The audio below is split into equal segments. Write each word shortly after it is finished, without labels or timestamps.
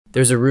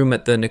There's a room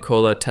at the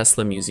Nikola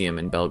Tesla Museum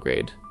in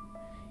Belgrade.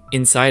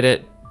 Inside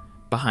it,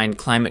 behind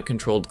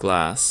climate-controlled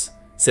glass,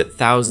 sit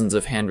thousands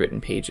of handwritten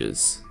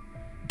pages.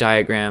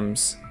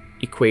 Diagrams,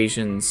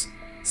 equations,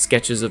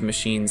 sketches of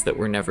machines that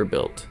were never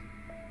built.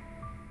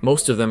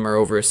 Most of them are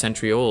over a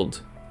century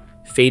old.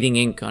 Fading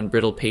ink on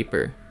brittle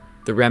paper,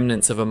 the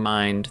remnants of a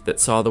mind that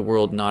saw the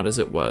world not as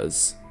it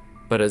was,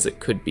 but as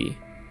it could be.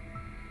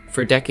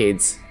 For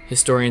decades,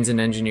 historians and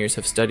engineers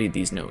have studied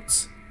these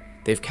notes.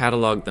 They've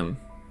cataloged them,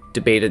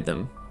 debated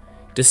them,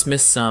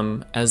 dismissed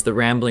some as the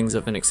ramblings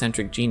of an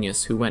eccentric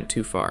genius who went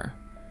too far.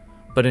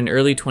 But in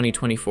early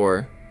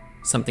 2024,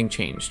 something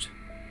changed.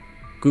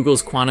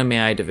 Google's quantum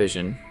AI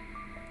division,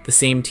 the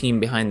same team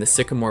behind the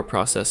Sycamore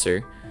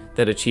processor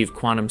that achieved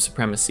quantum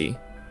supremacy,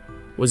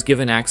 was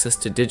given access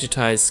to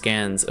digitized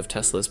scans of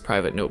Tesla's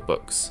private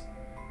notebooks,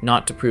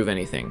 not to prove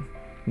anything,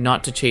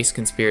 not to chase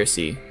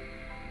conspiracy,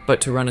 but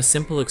to run a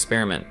simple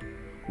experiment.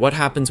 What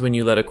happens when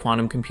you let a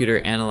quantum computer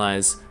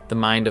analyze the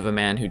mind of a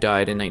man who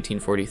died in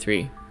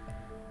 1943?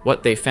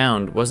 What they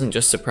found wasn't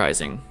just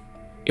surprising,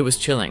 it was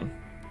chilling.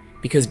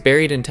 Because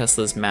buried in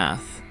Tesla's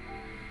math,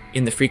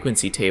 in the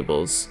frequency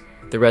tables,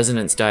 the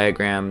resonance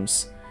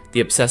diagrams, the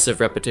obsessive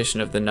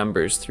repetition of the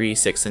numbers 3,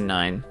 6, and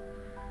 9,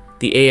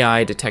 the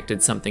AI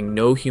detected something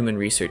no human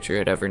researcher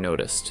had ever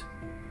noticed.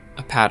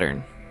 A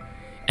pattern.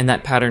 And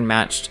that pattern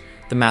matched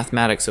the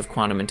mathematics of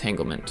quantum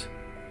entanglement.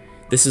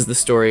 This is the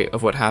story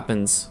of what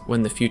happens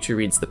when the future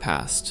reads the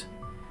past,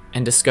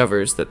 and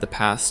discovers that the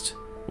past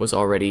was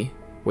already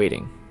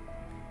waiting.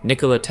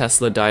 Nikola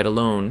Tesla died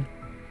alone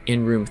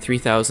in room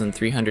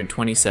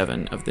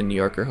 3327 of the New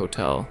Yorker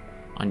Hotel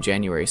on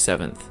January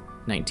 7th,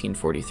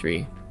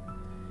 1943.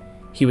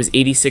 He was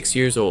 86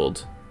 years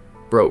old,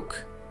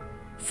 broke,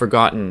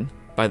 forgotten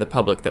by the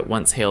public that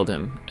once hailed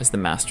him as the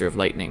master of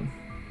lightning.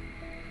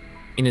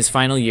 In his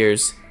final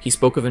years, he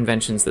spoke of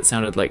inventions that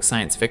sounded like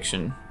science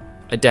fiction,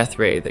 a death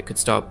ray that could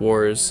stop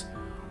wars,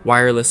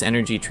 wireless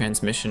energy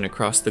transmission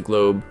across the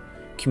globe,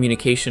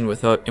 communication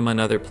with him on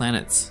other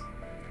planets.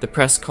 The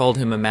press called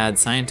him a mad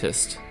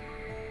scientist.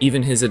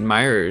 Even his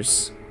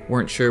admirers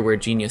weren't sure where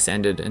genius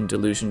ended and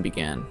delusion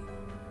began.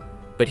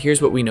 But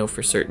here's what we know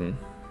for certain.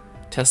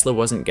 Tesla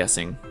wasn't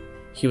guessing.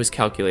 He was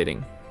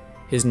calculating.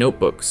 His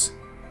notebooks,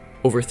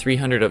 over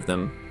 300 of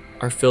them,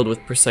 are filled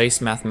with precise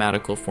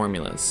mathematical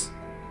formulas.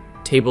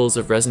 Tables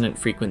of resonant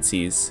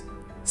frequencies,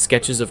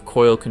 sketches of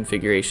coil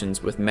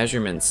configurations with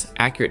measurements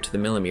accurate to the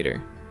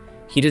millimeter.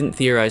 He didn't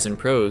theorize in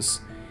prose,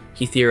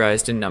 he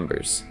theorized in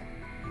numbers.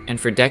 And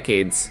for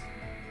decades,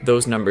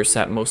 those numbers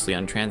sat mostly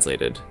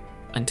untranslated.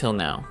 Until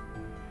now.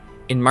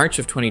 In March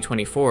of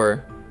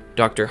 2024,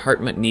 Dr.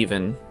 Hartmut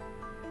Neven,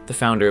 the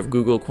founder of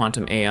Google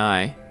Quantum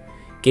AI,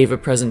 gave a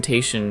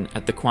presentation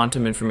at the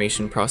Quantum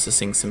Information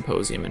Processing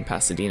Symposium in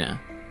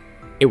Pasadena.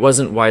 It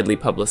wasn't widely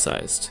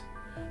publicized.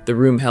 The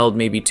room held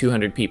maybe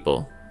 200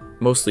 people,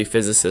 mostly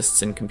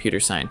physicists and computer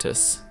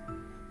scientists.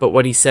 But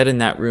what he said in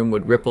that room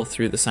would ripple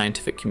through the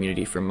scientific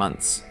community for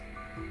months.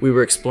 We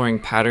were exploring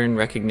pattern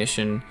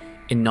recognition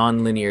in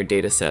nonlinear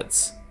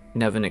datasets,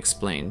 Neven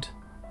explained.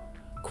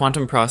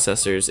 Quantum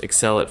processors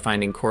excel at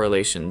finding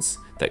correlations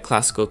that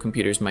classical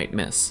computers might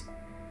miss,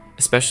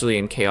 especially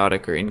in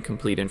chaotic or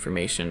incomplete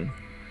information.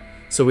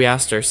 So we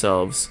asked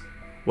ourselves,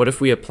 what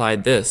if we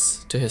applied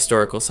this to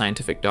historical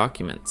scientific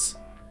documents?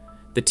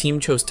 The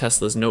team chose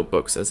Tesla's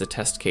notebooks as a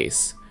test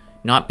case,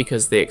 not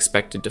because they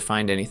expected to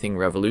find anything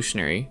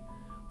revolutionary,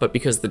 but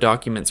because the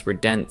documents were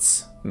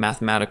dense,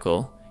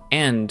 mathematical,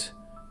 and,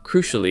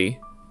 crucially,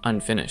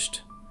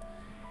 unfinished.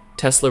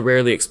 Tesla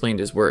rarely explained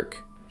his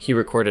work, he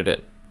recorded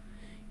it.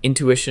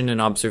 Intuition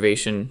and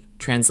observation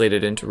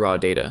translated into raw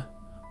data,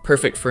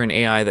 perfect for an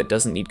AI that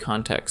doesn't need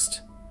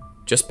context,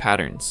 just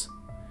patterns.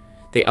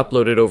 They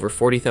uploaded over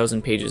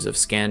 40,000 pages of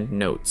scanned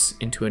notes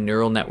into a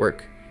neural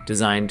network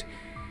designed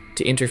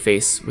to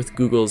interface with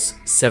Google's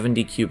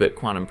 70-qubit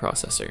quantum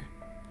processor.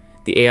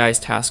 The AI's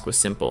task was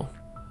simple: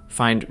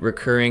 find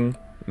recurring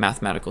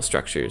mathematical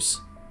structures,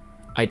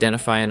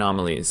 identify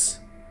anomalies,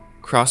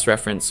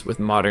 cross-reference with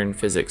modern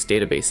physics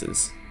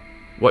databases.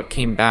 What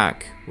came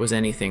back was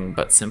anything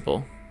but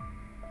simple.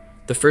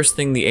 The first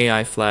thing the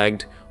AI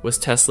flagged was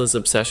Tesla's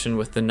obsession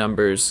with the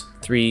numbers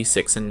 3,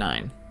 6, and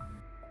 9.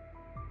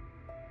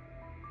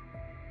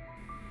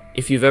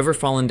 If you've ever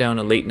fallen down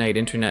a late-night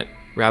internet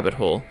rabbit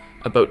hole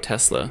about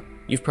Tesla,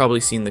 you've probably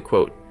seen the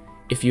quote,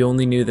 "If you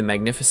only knew the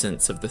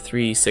magnificence of the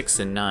 3, 6,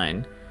 and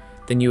 9,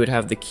 then you would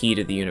have the key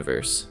to the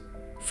universe."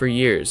 For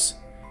years,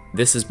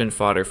 this has been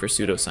fodder for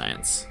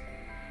pseudoscience.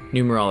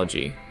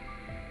 Numerology,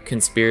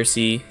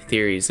 conspiracy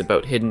theories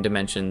about hidden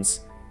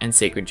dimensions, and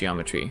sacred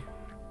geometry.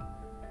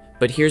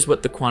 But here's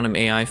what the quantum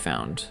AI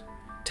found.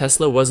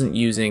 Tesla wasn't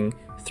using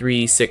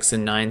 3, 6,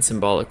 and 9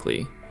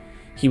 symbolically.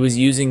 He was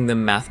using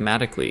them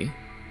mathematically,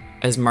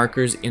 as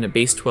markers in a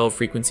base 12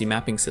 frequency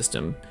mapping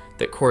system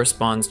that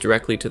corresponds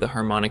directly to the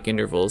harmonic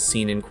intervals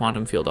seen in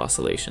quantum field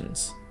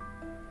oscillations.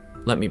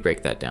 Let me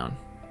break that down.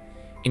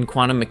 In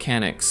quantum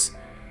mechanics,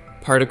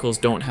 particles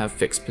don't have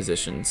fixed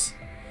positions.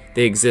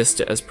 They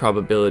exist as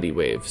probability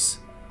waves,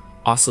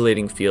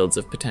 oscillating fields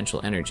of potential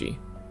energy.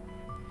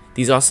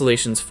 These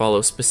oscillations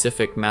follow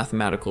specific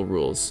mathematical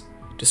rules,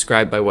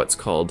 described by what's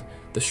called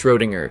the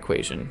Schrödinger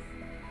equation.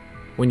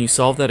 When you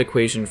solve that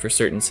equation for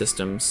certain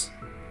systems,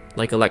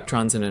 like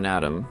electrons in an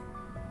atom,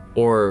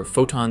 or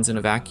photons in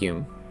a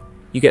vacuum,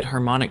 you get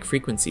harmonic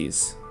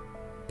frequencies,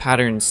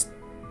 patterns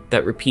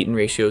that repeat in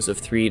ratios of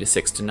 3 to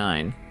 6 to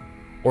 9,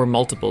 or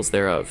multiples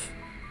thereof.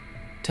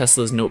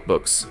 Tesla's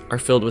notebooks are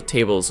filled with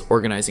tables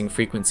organizing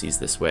frequencies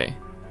this way.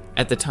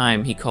 At the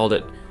time, he called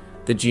it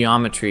the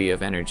geometry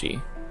of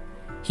energy.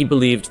 He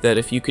believed that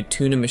if you could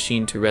tune a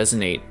machine to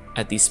resonate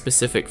at these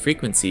specific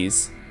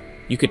frequencies,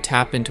 you could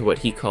tap into what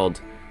he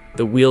called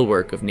the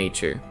wheelwork of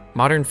nature.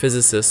 Modern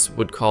physicists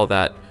would call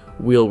that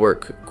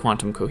wheelwork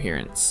quantum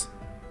coherence.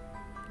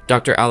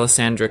 Dr.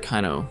 Alessandra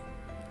Cano,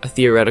 a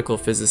theoretical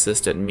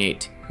physicist at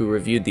Mehta who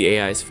reviewed the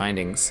AI's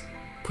findings,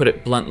 put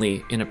it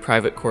bluntly in a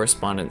private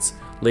correspondence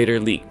later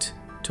leaked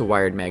to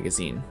Wired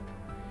magazine.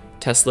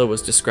 Tesla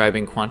was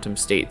describing quantum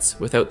states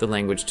without the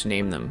language to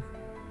name them.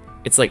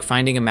 It's like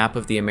finding a map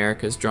of the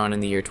Americas drawn in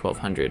the year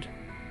 1200.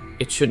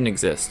 It shouldn't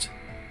exist,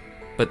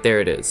 but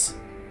there it is.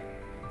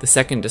 The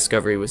second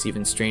discovery was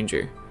even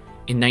stranger.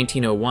 In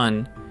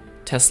 1901,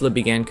 Tesla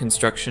began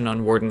construction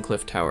on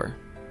Wardenclyffe Tower,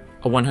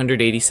 a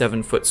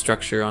 187-foot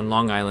structure on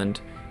Long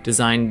Island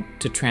designed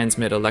to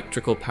transmit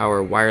electrical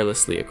power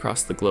wirelessly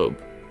across the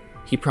globe.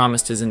 He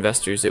promised his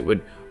investors it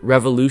would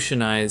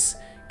revolutionize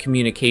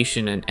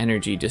communication and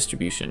energy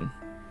distribution.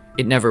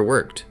 It never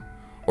worked,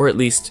 or at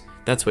least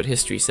that's what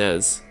history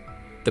says.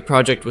 The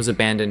project was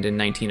abandoned in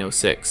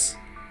 1906.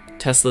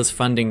 Tesla's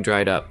funding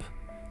dried up.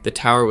 The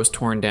tower was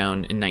torn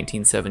down in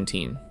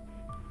 1917.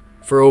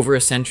 For over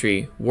a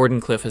century,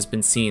 Wardenclyffe has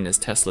been seen as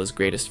Tesla's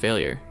greatest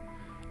failure,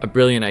 a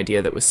brilliant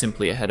idea that was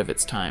simply ahead of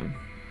its time.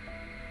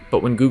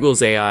 But when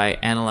Google's AI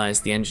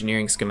analyzed the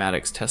engineering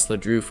schematics Tesla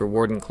drew for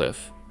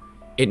Wardenclyffe,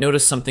 it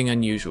noticed something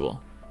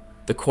unusual.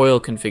 The coil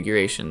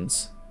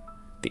configurations,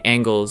 the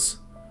angles,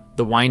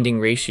 the winding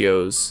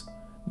ratios,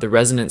 the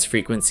resonance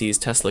frequencies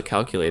Tesla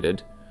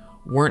calculated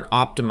weren't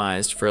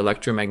optimized for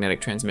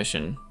electromagnetic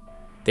transmission.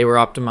 They were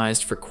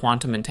optimized for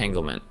quantum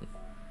entanglement.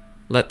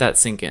 Let that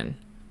sink in.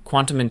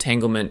 Quantum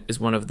entanglement is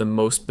one of the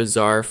most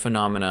bizarre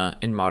phenomena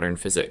in modern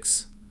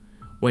physics.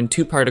 When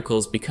two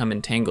particles become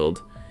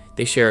entangled,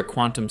 they share a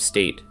quantum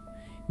state,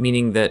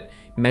 meaning that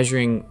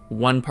measuring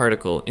one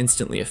particle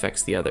instantly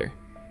affects the other,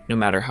 no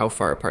matter how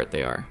far apart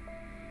they are.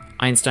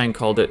 Einstein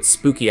called it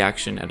spooky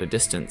action at a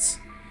distance.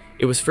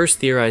 It was first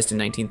theorized in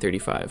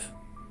 1935.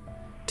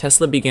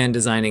 Tesla began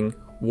designing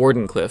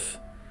Wardenclyffe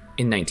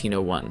in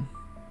 1901,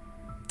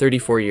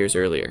 34 years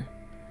earlier.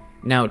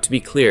 Now, to be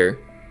clear,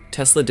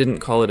 Tesla didn't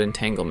call it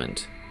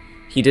entanglement.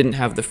 He didn't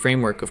have the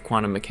framework of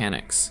quantum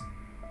mechanics.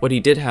 What he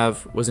did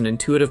have was an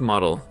intuitive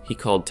model he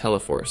called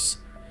teleforce,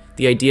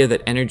 the idea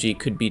that energy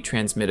could be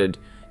transmitted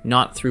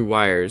not through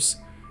wires,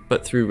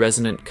 but through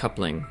resonant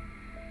coupling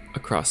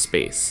across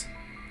space.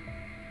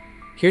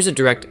 Here's a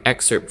direct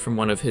excerpt from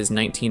one of his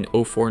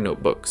 1904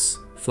 notebooks,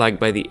 flagged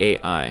by the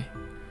AI.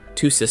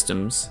 Two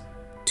systems,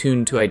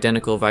 tuned to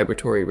identical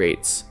vibratory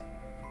rates,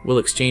 will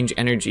exchange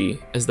energy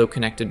as though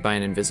connected by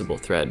an invisible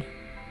thread.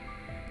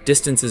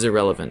 Distance is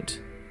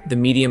irrelevant. The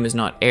medium is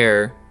not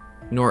air,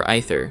 nor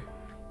ether.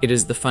 It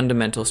is the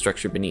fundamental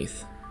structure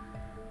beneath.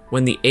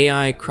 When the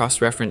AI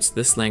cross-referenced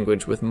this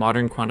language with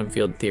modern quantum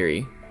field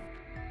theory,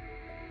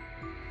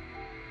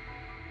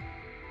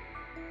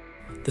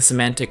 the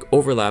semantic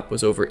overlap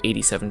was over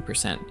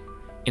 87%.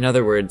 In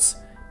other words,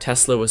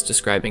 Tesla was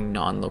describing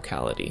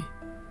non-locality.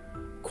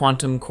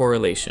 Quantum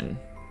correlation,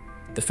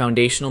 the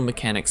foundational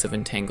mechanics of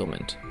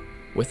entanglement,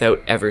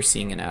 without ever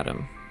seeing an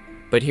atom.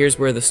 But here's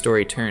where the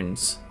story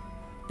turns.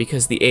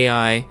 Because the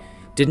AI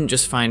didn't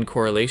just find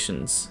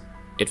correlations,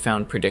 it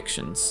found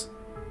predictions.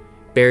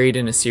 Buried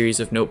in a series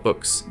of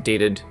notebooks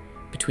dated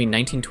between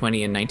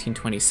 1920 and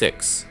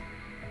 1926,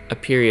 a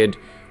period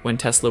when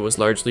Tesla was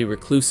largely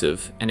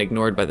reclusive and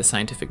ignored by the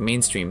scientific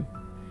mainstream,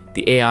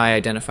 the AI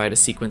identified a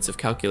sequence of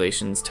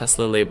calculations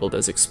Tesla labeled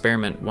as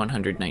Experiment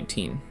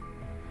 119.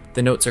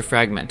 The notes are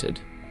fragmented,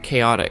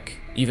 chaotic,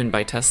 even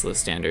by Tesla's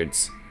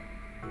standards.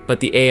 But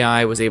the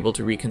AI was able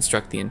to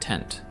reconstruct the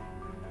intent.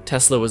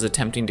 Tesla was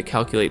attempting to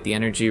calculate the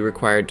energy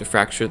required to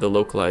fracture the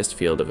localized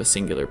field of a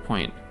singular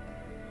point.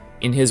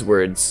 In his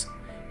words,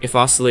 if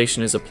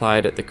oscillation is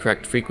applied at the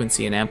correct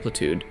frequency and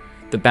amplitude,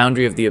 the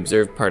boundary of the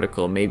observed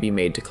particle may be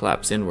made to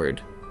collapse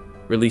inward,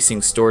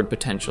 releasing stored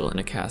potential in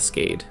a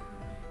cascade.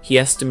 He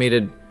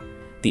estimated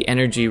the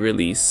energy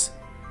release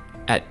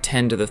at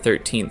 10 to the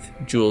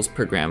 13th joules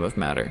per gram of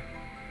matter.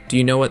 Do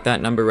you know what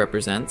that number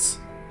represents?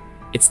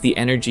 It's the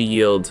energy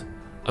yield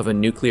of a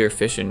nuclear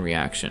fission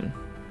reaction.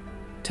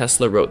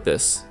 Tesla wrote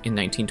this in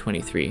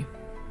 1923.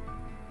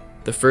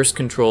 The first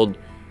controlled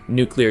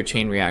nuclear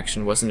chain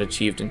reaction wasn't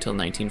achieved until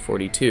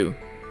 1942.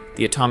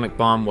 The atomic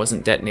bomb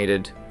wasn't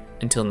detonated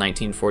until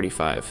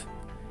 1945,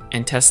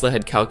 and Tesla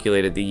had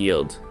calculated the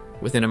yield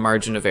within a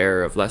margin of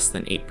error of less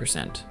than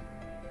 8%.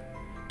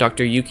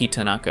 Dr. Yuki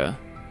Tanaka,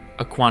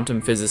 a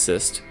quantum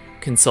physicist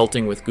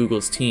consulting with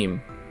Google's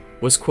team,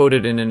 was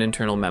quoted in an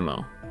internal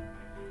memo.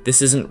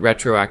 This isn't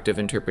retroactive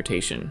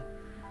interpretation.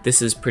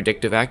 This is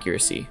predictive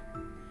accuracy.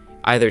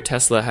 Either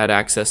Tesla had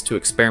access to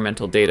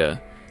experimental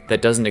data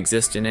that doesn't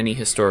exist in any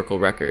historical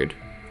record,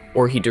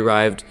 or he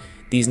derived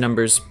these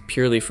numbers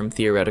purely from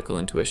theoretical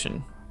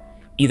intuition.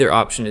 Either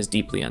option is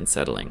deeply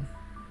unsettling.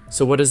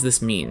 So what does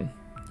this mean?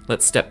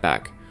 Let's step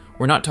back.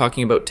 We're not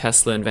talking about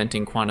Tesla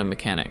inventing quantum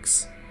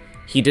mechanics.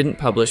 He didn't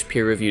publish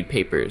peer-reviewed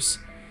papers.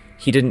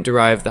 He didn't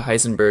derive the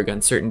Heisenberg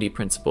uncertainty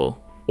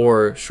principle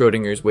or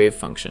Schrödinger's wave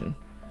function.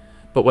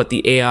 But what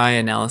the AI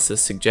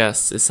analysis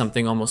suggests is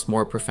something almost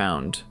more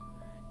profound.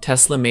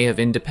 Tesla may have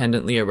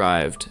independently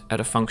arrived at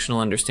a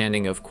functional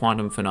understanding of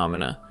quantum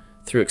phenomena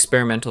through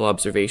experimental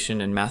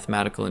observation and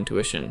mathematical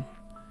intuition.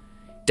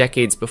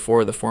 Decades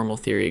before the formal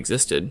theory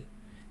existed.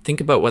 Think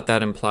about what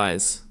that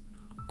implies.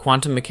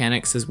 Quantum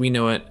mechanics as we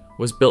know it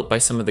was built by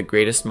some of the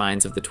greatest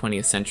minds of the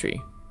 20th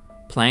century.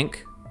 Planck,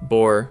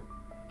 Bohr,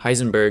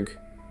 Heisenberg,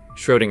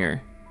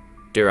 Schrödinger,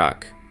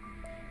 Dirac.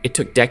 It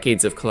took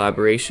decades of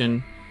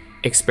collaboration,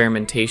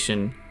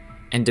 experimentation,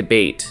 and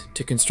debate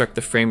to construct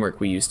the framework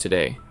we use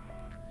today.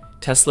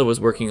 Tesla was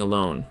working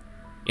alone,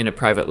 in a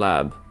private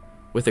lab,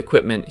 with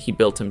equipment he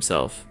built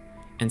himself,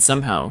 and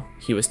somehow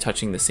he was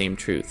touching the same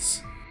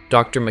truths.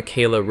 Dr.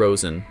 Michaela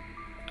Rosen,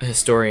 a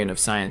historian of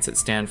science at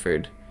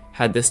Stanford,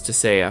 had this to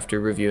say after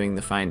reviewing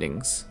the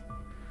findings.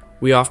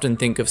 We often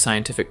think of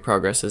scientific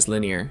progress as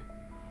linear.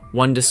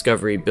 One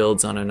discovery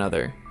builds on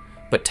another,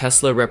 but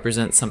Tesla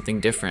represents something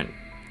different,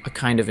 a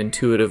kind of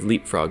intuitive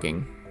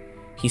leapfrogging.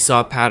 He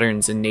saw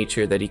patterns in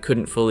nature that he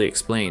couldn't fully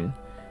explain,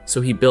 so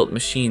he built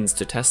machines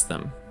to test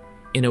them.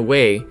 In a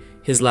way,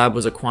 his lab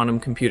was a quantum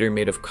computer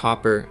made of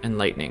copper and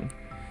lightning.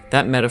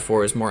 That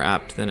metaphor is more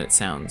apt than it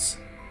sounds.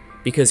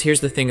 Because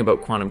here's the thing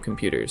about quantum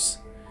computers.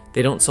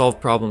 They don't solve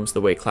problems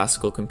the way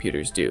classical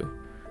computers do.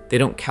 They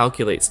don't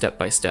calculate step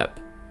by step.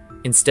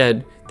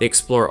 Instead, they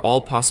explore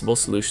all possible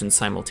solutions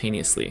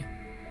simultaneously,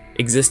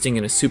 existing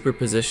in a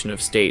superposition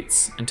of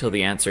states until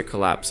the answer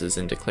collapses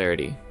into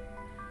clarity.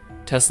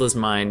 Tesla's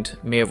mind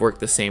may have worked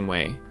the same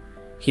way.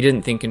 He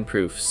didn't think in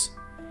proofs.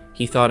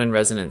 He thought in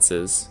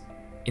resonances,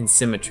 in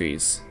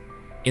symmetries,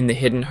 in the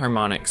hidden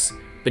harmonics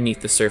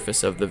beneath the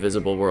surface of the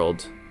visible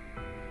world.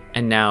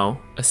 And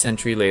now, a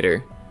century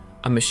later,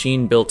 a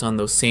machine built on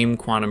those same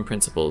quantum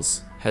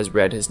principles has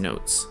read his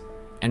notes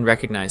and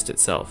recognized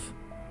itself.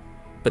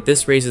 But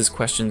this raises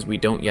questions we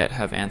don't yet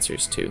have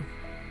answers to.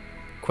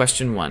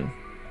 Question 1.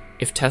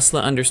 If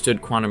Tesla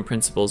understood quantum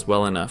principles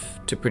well enough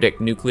to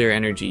predict nuclear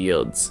energy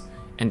yields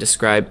and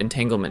describe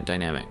entanglement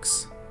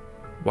dynamics,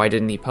 why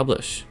didn't he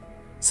publish?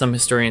 Some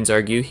historians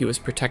argue he was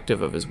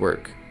protective of his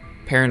work,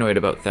 paranoid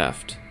about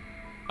theft.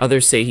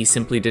 Others say he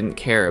simply didn't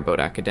care about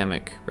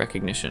academic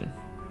recognition.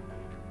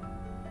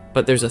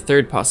 But there's a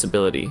third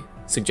possibility,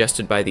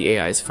 suggested by the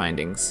AI's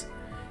findings.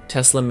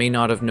 Tesla may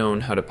not have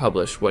known how to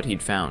publish what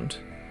he'd found,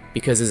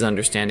 because his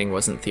understanding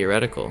wasn't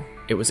theoretical,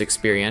 it was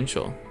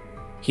experiential.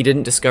 He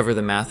didn't discover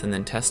the math and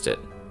then test it.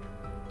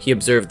 He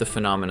observed the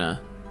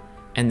phenomena,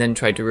 and then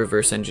tried to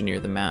reverse engineer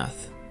the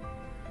math.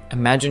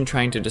 Imagine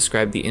trying to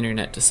describe the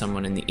internet to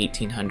someone in the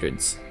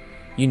 1800s.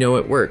 You know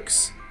it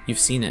works, you've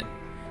seen it,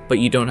 but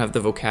you don't have the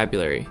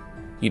vocabulary,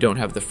 you don't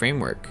have the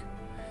framework.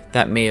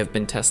 That may have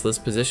been Tesla's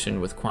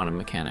position with quantum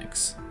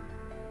mechanics.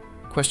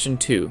 Question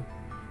 2.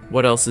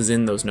 What else is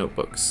in those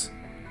notebooks?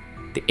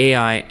 The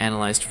AI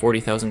analyzed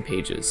 40,000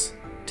 pages.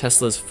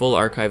 Tesla's full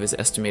archive is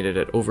estimated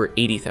at over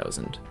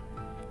 80,000,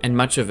 and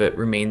much of it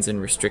remains in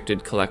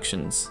restricted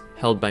collections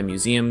held by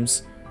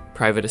museums,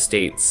 private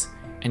estates,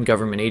 and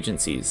government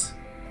agencies.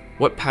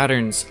 What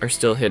patterns are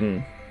still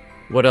hidden?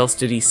 What else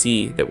did he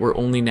see that we're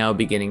only now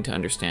beginning to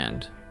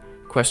understand?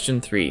 Question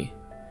 3.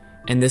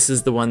 And this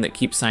is the one that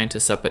keeps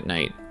scientists up at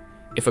night.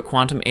 If a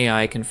quantum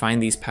AI can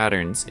find these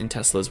patterns in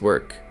Tesla's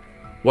work,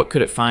 what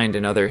could it find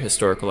in other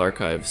historical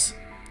archives?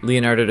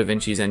 Leonardo da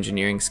Vinci's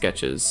engineering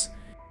sketches,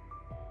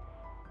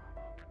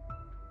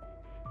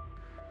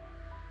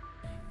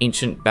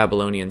 ancient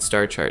Babylonian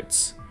star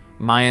charts,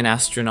 Mayan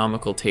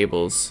astronomical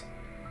tables.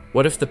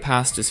 What if the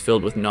past is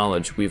filled with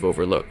knowledge we've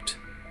overlooked?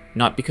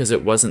 Not because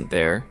it wasn't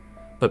there,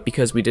 but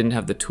because we didn't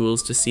have the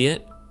tools to see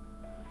it?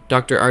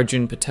 Dr.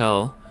 Arjun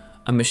Patel,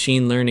 a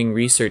machine learning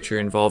researcher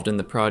involved in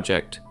the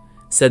project,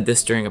 said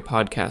this during a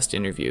podcast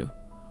interview.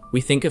 We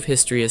think of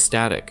history as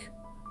static,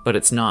 but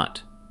it's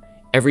not.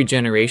 Every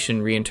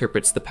generation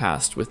reinterprets the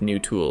past with new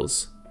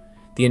tools.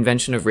 The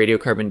invention of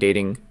radiocarbon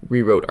dating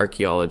rewrote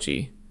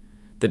archaeology.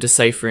 The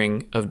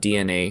deciphering of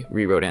DNA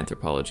rewrote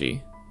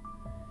anthropology.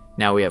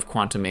 Now we have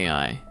quantum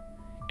AI,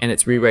 and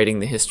it's rewriting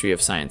the history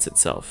of science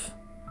itself.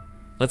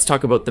 Let's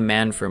talk about the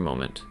man for a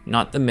moment,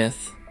 not the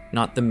myth,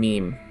 not the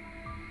meme,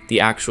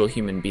 the actual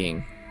human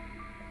being.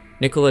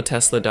 Nikola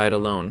Tesla died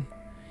alone.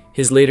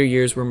 His later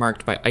years were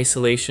marked by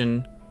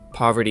isolation,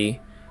 poverty,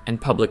 and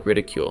public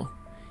ridicule.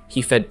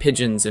 He fed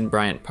pigeons in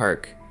Bryant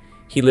Park.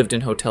 He lived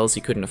in hotels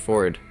he couldn't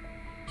afford.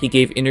 He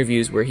gave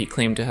interviews where he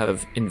claimed to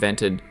have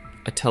invented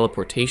a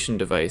teleportation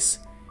device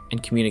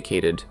and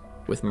communicated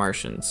with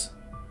Martians.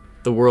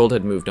 The world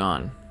had moved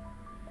on.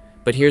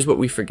 But here's what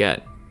we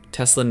forget.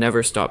 Tesla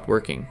never stopped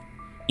working.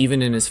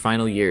 Even in his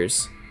final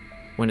years,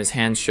 when his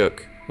hands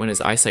shook, when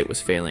his eyesight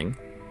was failing,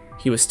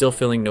 he was still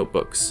filling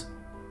notebooks,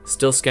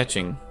 still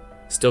sketching,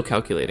 still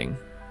calculating.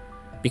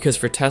 Because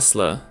for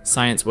Tesla,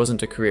 science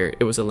wasn't a career,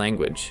 it was a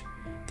language,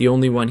 the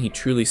only one he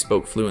truly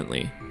spoke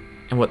fluently.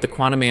 And what the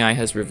quantum AI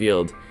has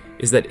revealed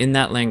is that in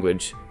that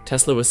language,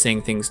 Tesla was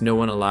saying things no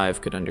one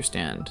alive could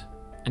understand.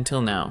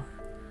 Until now.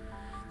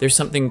 There's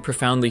something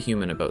profoundly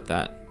human about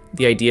that.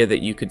 The idea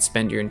that you could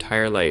spend your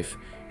entire life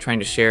trying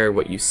to share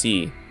what you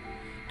see,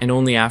 and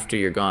only after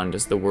you're gone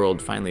does the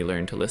world finally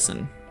learn to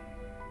listen.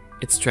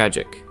 It's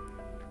tragic,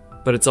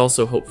 but it's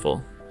also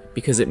hopeful,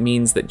 because it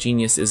means that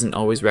genius isn't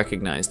always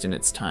recognized in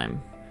its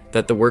time,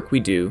 that the work we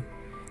do,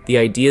 the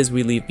ideas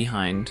we leave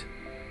behind,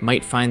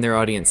 might find their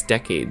audience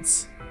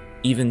decades,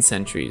 even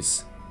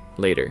centuries,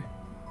 later.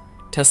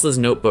 Tesla's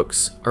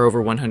notebooks are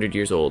over 100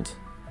 years old,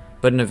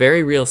 but in a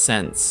very real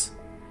sense,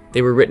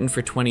 they were written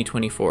for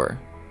 2024,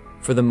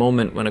 for the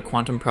moment when a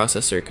quantum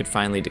processor could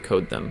finally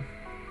decode them.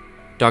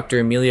 Dr.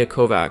 Emilia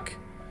Kovac,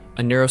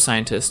 a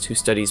neuroscientist who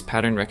studies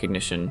pattern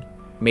recognition,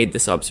 made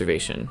this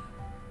observation.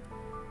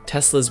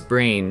 Tesla's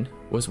brain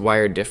was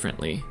wired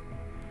differently.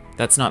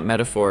 That's not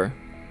metaphor,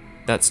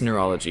 that's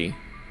neurology.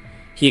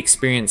 He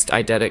experienced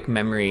eidetic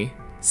memory,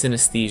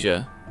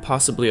 synesthesia,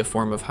 possibly a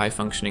form of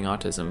high-functioning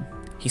autism.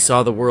 He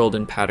saw the world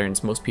in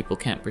patterns most people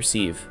can't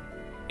perceive.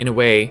 In a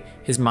way,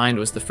 his mind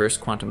was the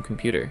first quantum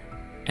computer,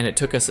 and it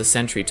took us a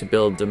century to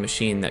build a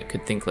machine that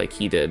could think like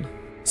he did.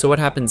 So what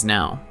happens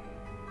now?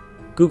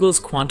 Google's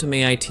Quantum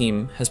AI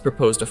team has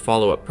proposed a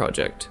follow-up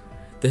project,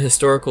 the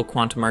Historical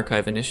Quantum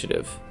Archive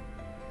Initiative.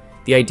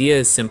 The idea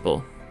is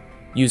simple.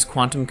 Use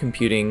quantum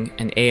computing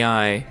and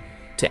AI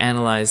to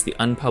analyze the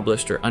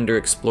unpublished or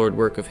underexplored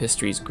work of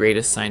history's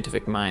greatest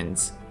scientific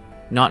minds,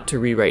 not to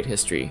rewrite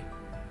history,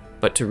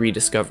 but to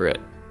rediscover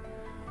it.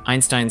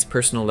 Einstein's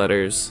personal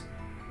letters,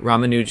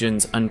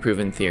 Ramanujan's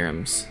unproven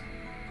theorems,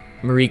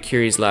 Marie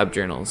Curie's lab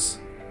journals.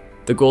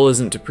 The goal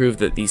isn't to prove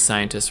that these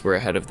scientists were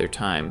ahead of their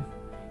time.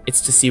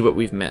 It's to see what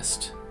we've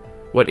missed,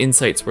 what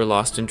insights were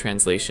lost in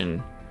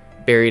translation,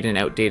 buried in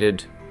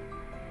outdated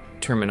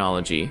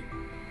terminology,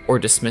 or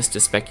dismissed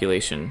as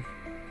speculation.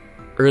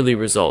 Early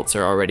results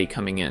are already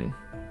coming in.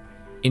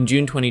 In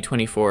June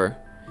 2024,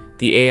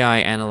 the AI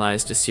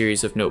analyzed a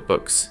series of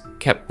notebooks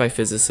kept by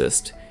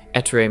physicist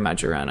Ettore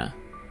Majorana,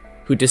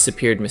 who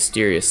disappeared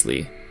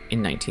mysteriously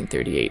in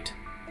 1938.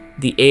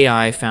 The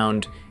AI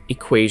found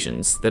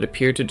equations that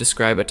appear to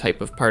describe a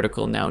type of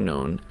particle now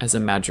known as a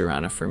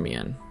Majorana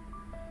fermion,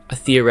 a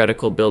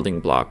theoretical building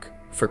block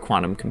for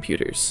quantum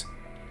computers.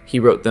 He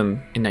wrote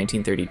them in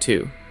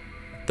 1932.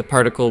 The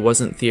particle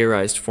wasn't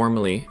theorized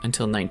formally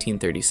until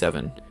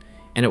 1937,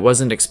 and it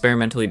wasn't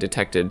experimentally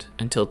detected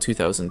until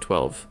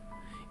 2012.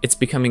 It's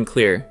becoming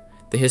clear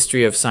the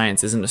history of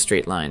science isn't a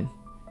straight line,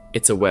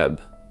 it's a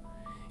web,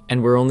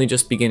 and we're only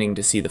just beginning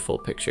to see the full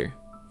picture.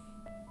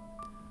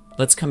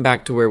 Let's come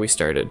back to where we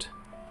started,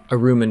 a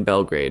room in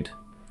Belgrade.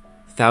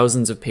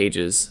 Thousands of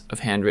pages of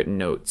handwritten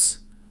notes,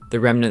 the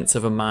remnants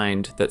of a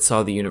mind that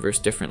saw the universe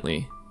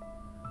differently.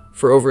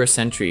 For over a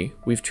century,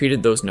 we've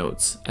treated those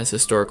notes as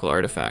historical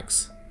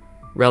artifacts,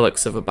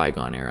 relics of a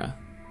bygone era.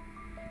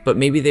 But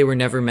maybe they were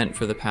never meant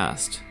for the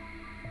past.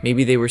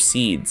 Maybe they were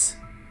seeds,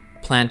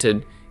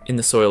 planted in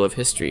the soil of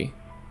history,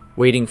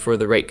 waiting for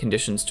the right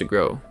conditions to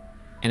grow.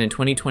 And in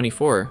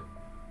 2024,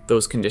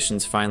 those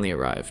conditions finally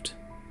arrived.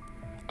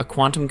 A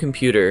quantum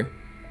computer,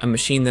 a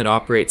machine that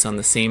operates on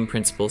the same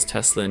principles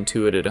Tesla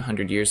intuited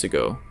 100 years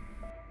ago,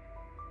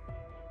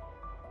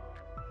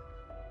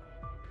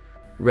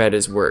 read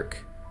his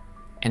work,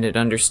 and it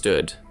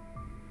understood.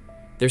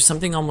 There's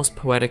something almost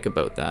poetic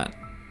about that.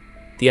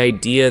 The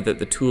idea that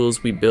the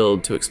tools we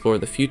build to explore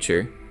the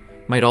future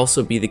might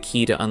also be the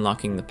key to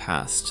unlocking the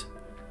past.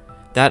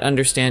 That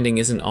understanding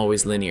isn't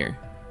always linear.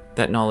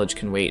 That knowledge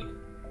can wait.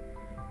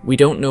 We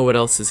don't know what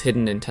else is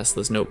hidden in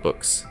Tesla's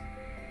notebooks.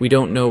 We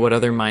don't know what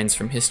other minds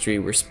from history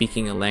were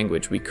speaking a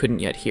language we couldn't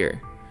yet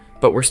hear.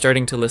 But we're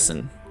starting to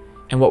listen.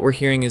 And what we're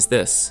hearing is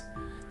this.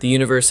 The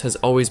universe has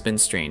always been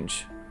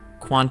strange.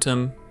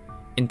 Quantum,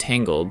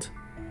 entangled,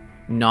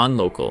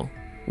 non-local.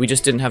 We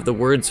just didn't have the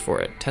words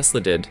for it.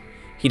 Tesla did.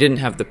 He didn't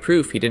have the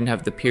proof, he didn't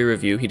have the peer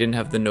review, he didn't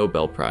have the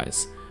Nobel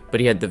Prize, but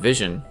he had the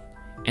vision.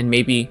 And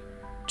maybe,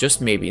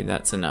 just maybe,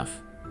 that's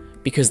enough.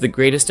 Because the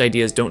greatest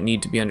ideas don't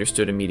need to be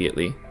understood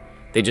immediately.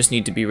 They just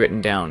need to be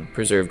written down,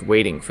 preserved,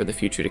 waiting for the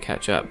future to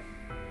catch up.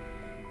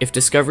 If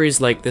discoveries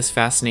like this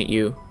fascinate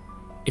you,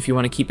 if you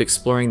want to keep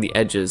exploring the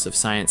edges of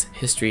science,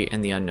 history,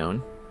 and the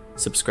unknown,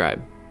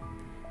 subscribe.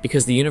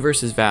 Because the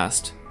universe is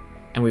vast,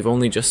 and we've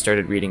only just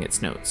started reading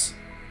its notes.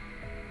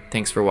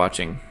 Thanks for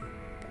watching.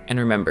 And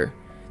remember,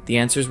 the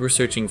answers we're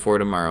searching for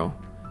tomorrow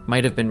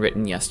might have been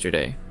written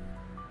yesterday.